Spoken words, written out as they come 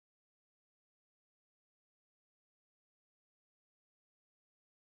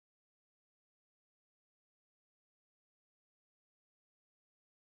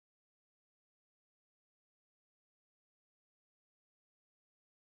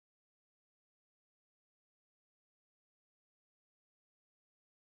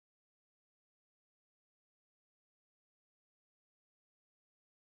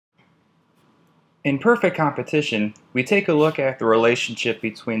In perfect competition, we take a look at the relationship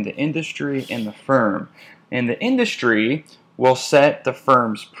between the industry and the firm. And the industry will set the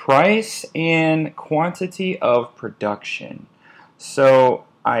firm's price and quantity of production. So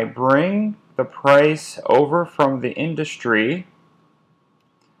I bring the price over from the industry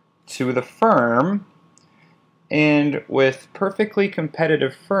to the firm, and with perfectly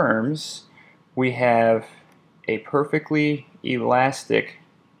competitive firms, we have a perfectly elastic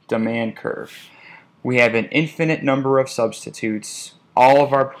demand curve. We have an infinite number of substitutes. All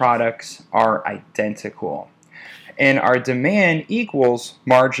of our products are identical. And our demand equals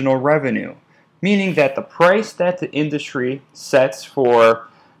marginal revenue, meaning that the price that the industry sets for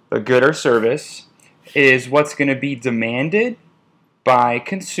the good or service is what's going to be demanded by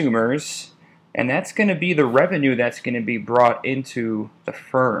consumers, and that's going to be the revenue that's going to be brought into the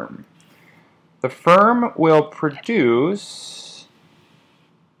firm. The firm will produce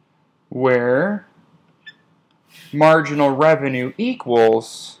where marginal revenue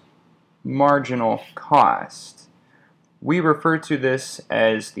equals marginal cost. We refer to this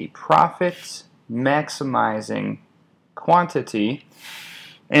as the profit maximizing quantity.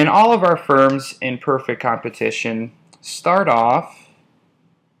 And all of our firms in perfect competition start off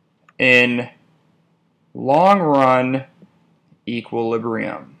in long run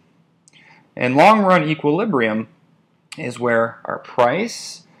equilibrium. And long run equilibrium is where our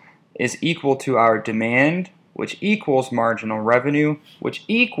price is equal to our demand, which equals marginal revenue, which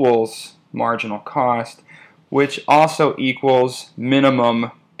equals marginal cost, which also equals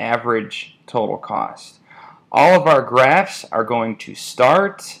minimum average total cost. All of our graphs are going to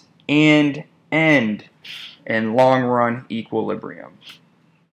start and end in long run equilibrium.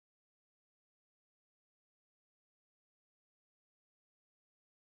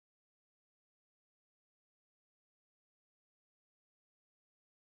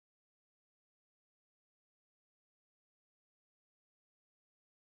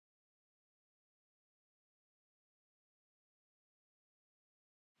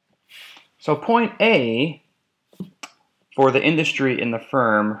 So point A for the industry in the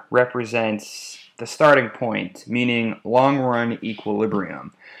firm represents the starting point, meaning long run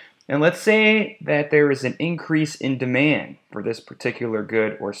equilibrium. And let's say that there is an increase in demand for this particular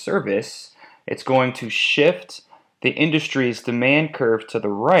good or service. It's going to shift the industry's demand curve to the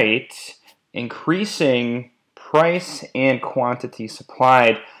right, increasing price and quantity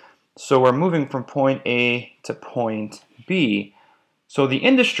supplied. So we're moving from point A to point B. So the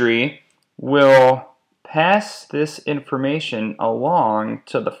industry will pass this information along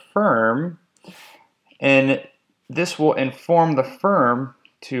to the firm, and this will inform the firm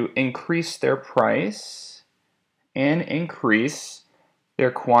to increase their price and increase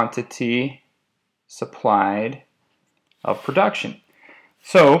their quantity supplied of production.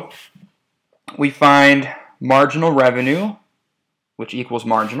 So we find marginal revenue, which equals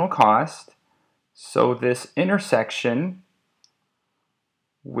marginal cost. So this intersection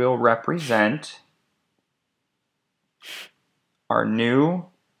will represent our new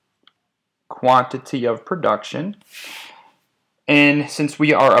quantity of production. And since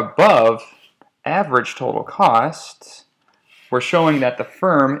we are above average total cost, we're showing that the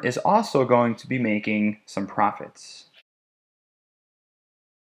firm is also going to be making some profits.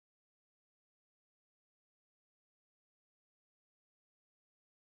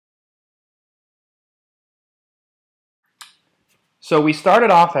 So we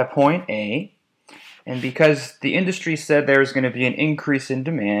started off at point A, and because the industry said there's going to be an increase in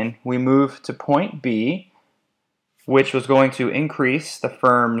demand, we moved to point B, which was going to increase the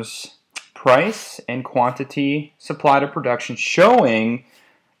firm's price and quantity supplied to production, showing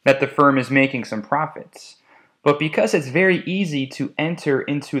that the firm is making some profits. But because it's very easy to enter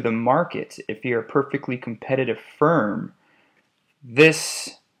into the market if you're a perfectly competitive firm,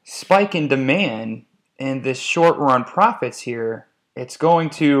 this spike in demand and this short run profits here, it's going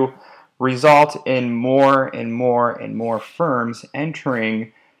to result in more and more and more firms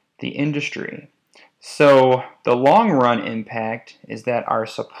entering the industry. So the long run impact is that our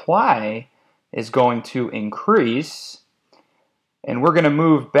supply is going to increase, and we're going to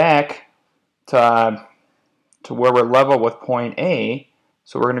move back to where we're level with point A.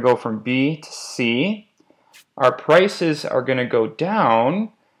 So we're going to go from B to C. Our prices are going to go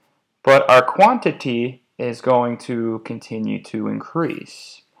down, but our quantity is going to continue to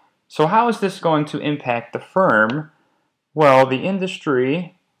increase. So how is this going to impact the firm? Well, the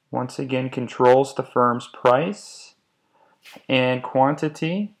industry, once again, controls the firm's price and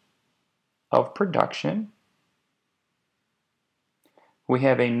quantity of production. We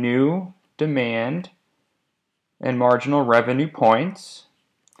have a new demand and marginal revenue points.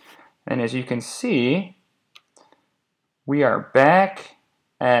 And as you can see, we are back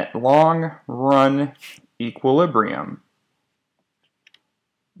at long run equilibrium.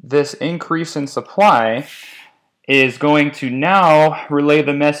 This increase in supply is going to now relay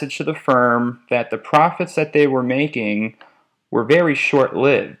the message to the firm that the profits that they were making were very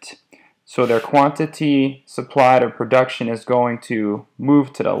short-lived. So their quantity supplied or production is going to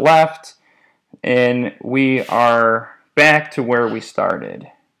move to the left, and we are back to where we started.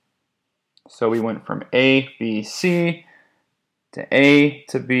 So we went from A, B, C to A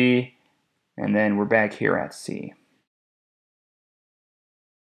to B, and then we're back here at C.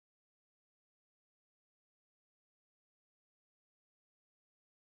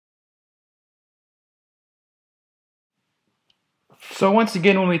 So once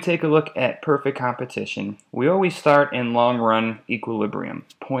again, when we take a look at perfect competition, we always start in long-run equilibrium.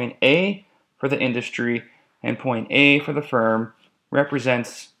 Point A for the industry and point A for the firm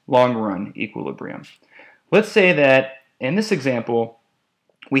represents long-run equilibrium. Let's say that in this example,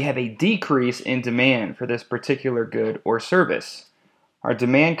 we have a decrease in demand for this particular good or service. Our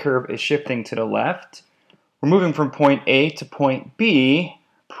demand curve is shifting to the left. We're moving from point A to point B.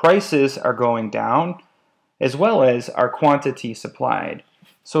 Prices are going down, as well as our quantity supplied.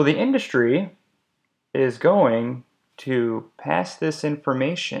 So the industry is going to pass this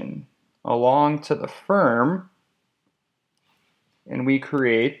information along to the firm, and we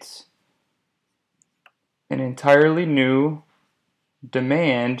create an entirely new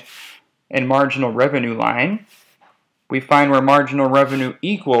demand and marginal revenue line. We find where marginal revenue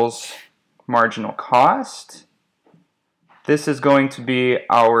equals marginal cost. This is going to be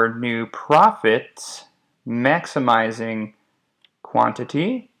our new profit, maximizing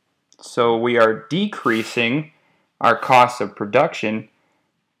quantity. So we are decreasing our cost of production,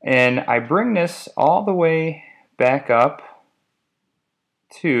 and I bring this all the way back up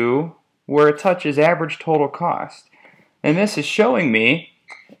to where it touches average total cost. And this is showing me,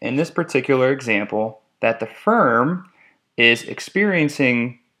 in this particular example, that the firm is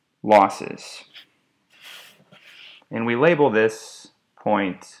experiencing losses. And we label this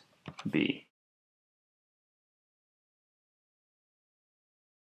point B.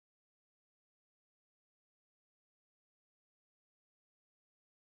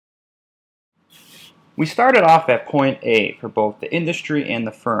 We started off at point A for both the industry and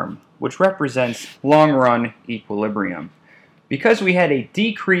the firm, which represents long-run equilibrium. Because we had a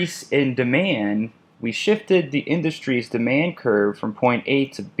decrease in demand, we shifted the industry's demand curve from point A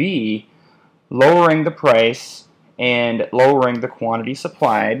to B, lowering the price and lowering the quantity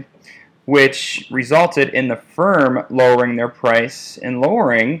supplied, which resulted in the firm lowering their price and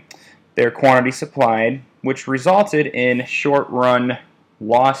lowering their quantity supplied, which resulted in short-run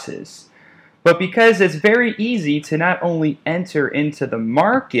losses. But because it's very easy to not only enter into the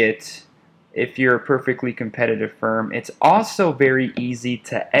market if you're a perfectly competitive firm, it's also very easy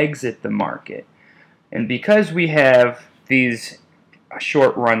to exit the market. And because we have these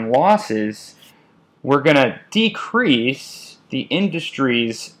short-run losses, we're going to decrease the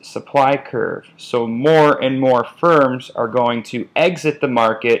industry's supply curve. So more and more firms are going to exit the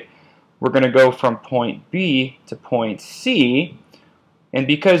market. We're going to go from point B to point C. And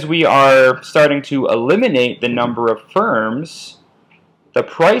because we are starting to eliminate the number of firms, the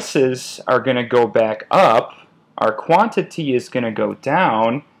prices are going to go back up, our quantity is going to go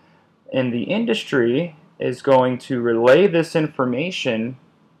down, and the industry is going to relay this information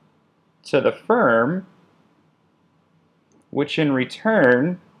to the firm, which in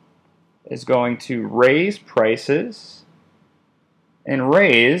return is going to raise prices and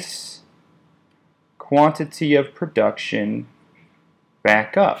raise quantity of production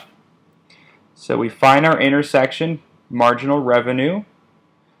back up. So we find our intersection, marginal revenue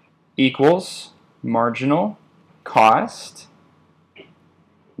equals marginal cost.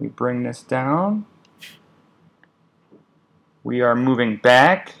 We bring this down. We are moving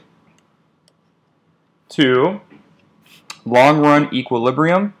back to long-run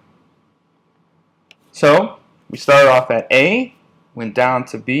equilibrium. So we started off at A, went down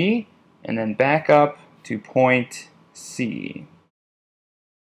to B, and then back up to point C.